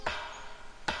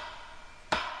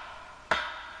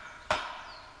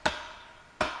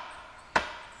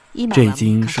这已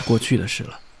经是过去的事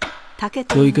了。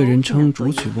有一个人称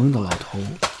竹曲翁的老头，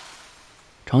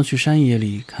常去山野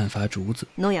里砍伐竹子，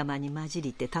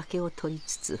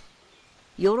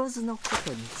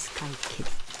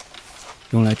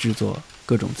用来制作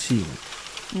各种器物。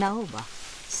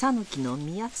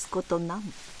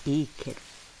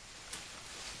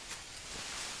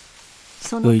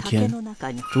有一天，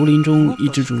竹林中一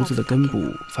只竹子的根部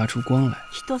发出光来，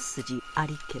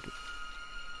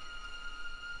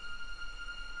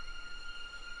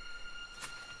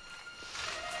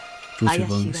竹曲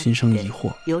翁心生疑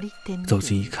惑，走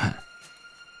近一看。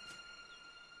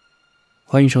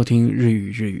欢迎收听日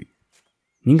语日语，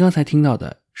您刚才听到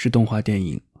的是动画电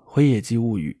影《辉夜姬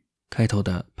物语》开头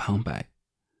的旁白，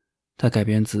它改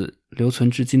编自留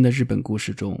存至今的日本故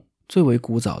事中最为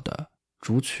古早的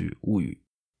竹取物语，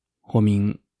或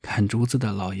名砍竹子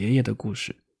的老爷爷的故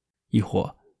事，亦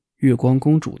或月光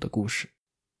公主的故事。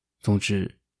总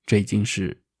之，这已经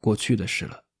是过去的事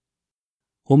了。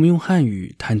我们用汉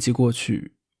语谈及过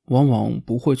去，往往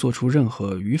不会做出任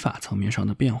何语法层面上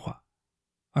的变化，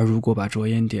而如果把着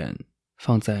眼点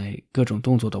放在各种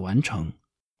动作的完成，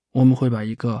我们会把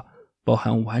一个包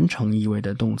含完成意味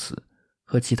的动词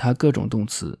和其他各种动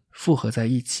词复合在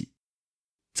一起。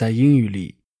在英语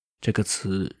里，这个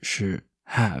词是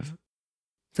have，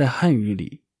 在汉语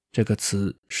里，这个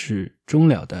词是终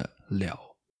了的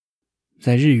了，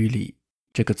在日语里，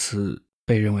这个词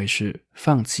被认为是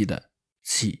放弃的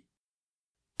弃，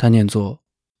它念作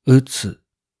次，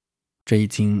这已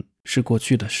经是过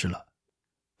去的事了。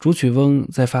竹曲翁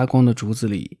在发光的竹子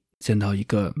里见到一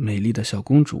个美丽的小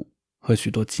公主和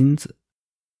许多金子。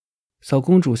小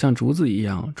公主像竹子一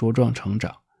样茁壮成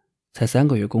长，才3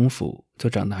个月功夫就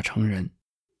长大成人。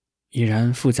已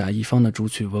然富甲一方的竹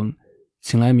曲翁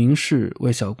请来名士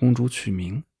为小公主取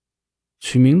名，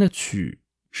取名的取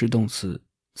是动词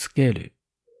tsukeru，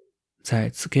 在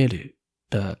tsukeru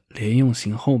的连用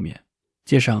型后面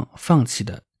接上放弃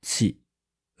的弃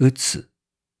tsukeutsu，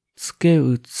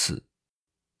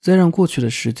 再让过去的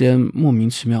时间莫名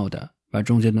其妙的把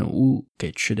中间的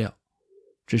给吃掉，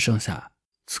只剩下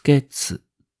tsuketsu，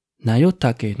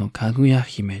 nayotake no kaguya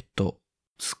hime to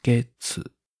tsuketsu。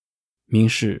 名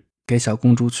士给小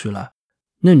公主取了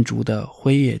嫩竹的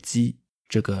辉夜姬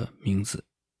这个名字，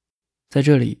在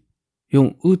这里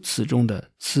用词中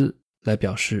的呲来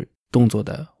表示动作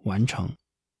的完成，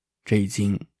这已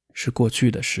经是过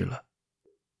去的事了。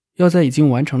要在已经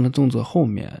完成的动作后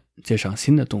面接上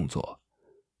新的动作，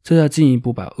就要进一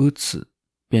步把词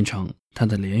变成它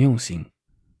的连用型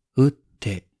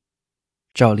te，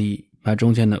 照例把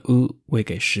中间的位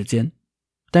给时间，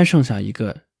单剩下一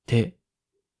个 te，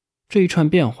这一串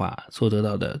变化所得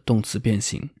到的动词变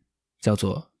形叫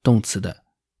做动词的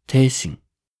te 形。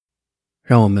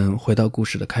让我们回到故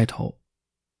事的开头。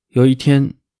有一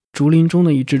天，竹林中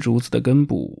的一只竹子的根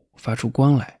部发出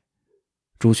光来，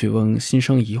竹曲翁心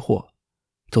生疑惑，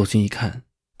走近一看。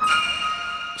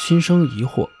心生疑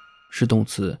惑是动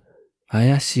词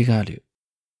ayashigaru，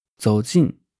 走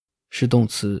近是动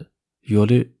词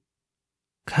yoru，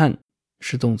 看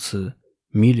是动词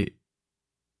miru。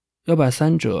要把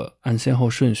三者按先后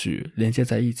顺序连接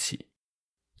在一起，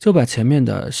就把前面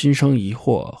的心生疑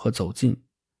惑和走近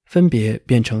分别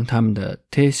变成它们的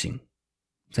te 形。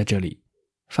在这里，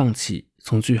放弃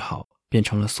从句号变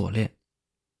成了锁链，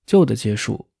旧的结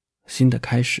束，新的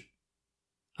开始。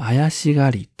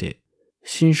ayashigari de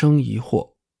心生疑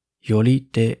惑， yori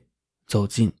de 走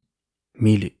近，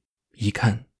 miru 一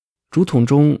看，竹筒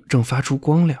中正发出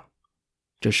光亮，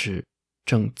这是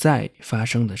正在发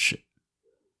生的事。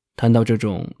谈到这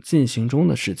种进行中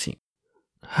的事情，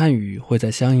汉语会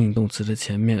在相应动词的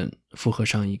前面复合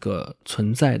上一个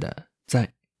存在的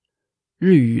在，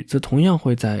日语则同样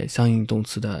会在相应动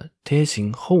词的贴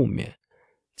形后面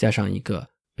加上一个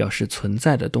表示存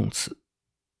在的动词。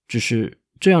只是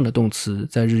这样的动词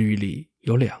在日语里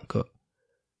有2个，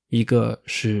一个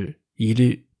是一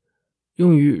律，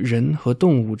用于人和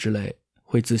动物之类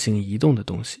会自行移动的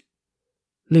东西，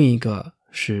另一个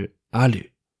是阿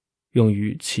律，用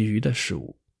于其余的事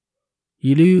物。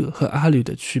一律和阿律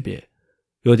的区别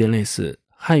有点类似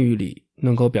汉语里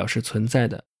能够表示存在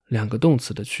的2个动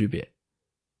词的区别，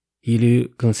一律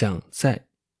更像在，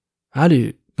阿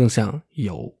律更像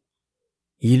有。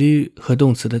一律和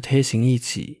动词的贴形一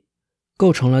起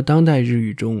构成了当代日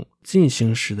语中进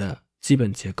行时的基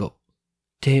本结构，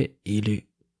贴一律。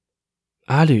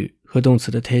阿律和动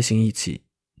词的贴形一起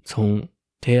从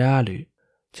贴阿律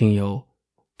经由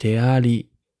贴阿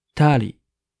律他里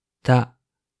他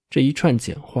这一串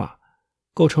简化，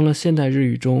构成了现代日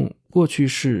语中过去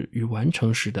式与完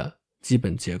成时的基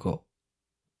本结构。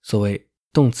所谓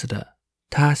动词的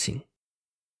他形，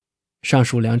上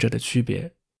述两者的区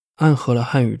别，暗合了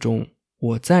汉语中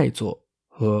我在做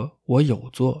和我有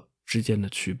做之间的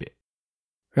区别。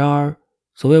然而，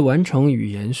所谓完成与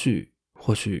延续，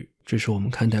或许只是我们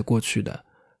看待过去的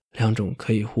两种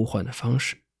可以互换的方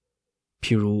式。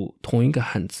譬如同一个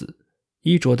汉字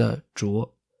衣着的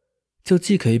着，就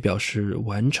既可以表示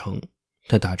完成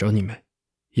的打着你们，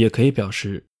也可以表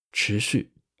示持續，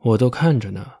我都看着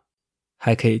呢，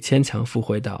还可以牵强附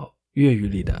回到粤语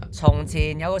里的從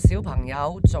前有個小朋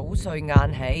友早睡晏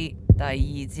起，第二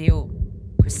朝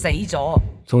佢死咗。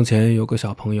從前有個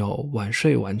小朋友晚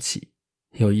睡晚起，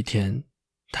有一天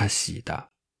他喜的。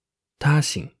他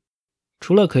醒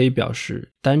除了可以表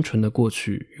示单纯的过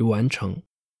去与完成，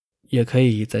也可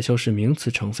以在修饰名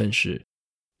词成分时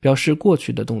表示过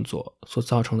去的动作所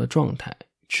造成的状态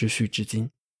持续至今。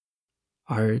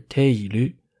而てい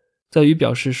る在与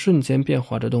表示瞬间变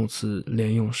化的动词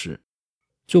连用时，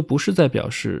就不是在表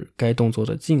示该动作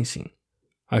的进行，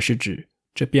而是指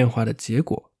这变化的結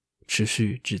果持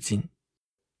续至今。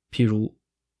譬如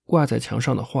挂在墙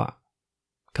上的画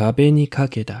壁にか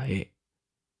けた絵，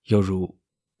犹如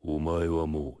お前は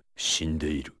もう死んで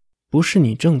いる，不是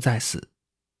你正在死，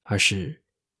而是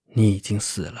你已经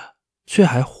死了却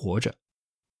还活着。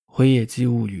辉夜姬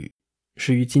物语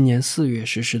是于今年4月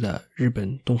实施的日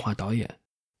本动画导演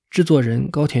制作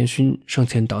人高田勋生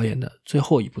前导演的最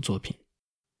后一部作品。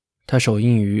它首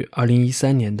映于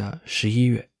2013年的11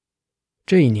月，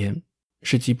这一年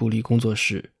是吉卜力工作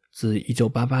室自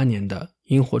1988年的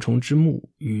萤火虫之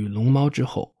墓与龙猫之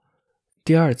后，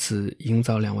第二次营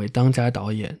造两位当家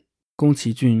导演宫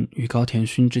崎骏与高田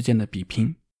勋之间的比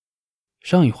拼。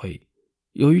上一回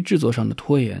由于制作上的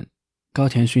拖延，高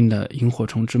田勋的萤火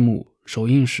虫之墓首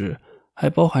映时还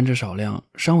包含着少量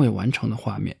尚未完成的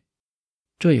画面，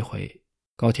这一回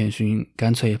高田勋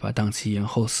干脆把档期延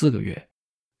后4个月，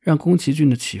让宫崎骏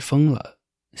的起风了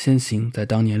先行在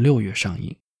当年6月上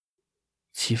映。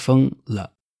起风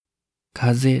了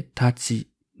風立ち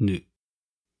ぬ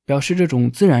表示这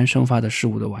种自然生发的事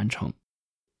物的完成。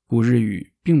古日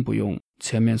语并不用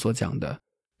前面所讲的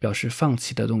表示放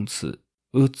弃的动词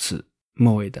打つ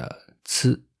末尾的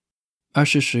つ，而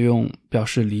是使用表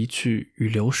示离去与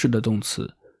流逝的动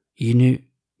词いぬ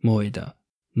末尾的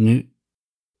ぬ。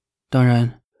当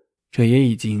然这也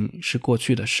已经是过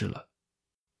去的事了。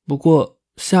不过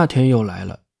夏天又来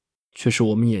了，却是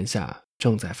我们眼下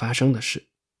正在发生的事。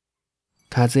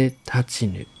風立ち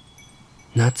ぬ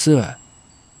夏は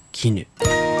来ぬ。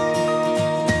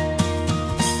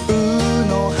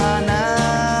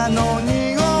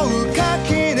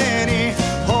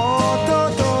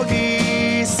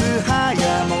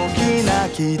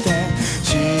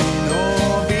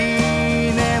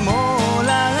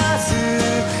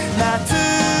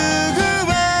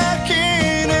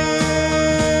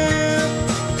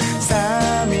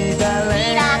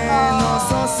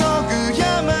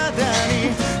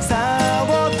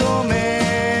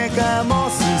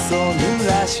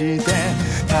して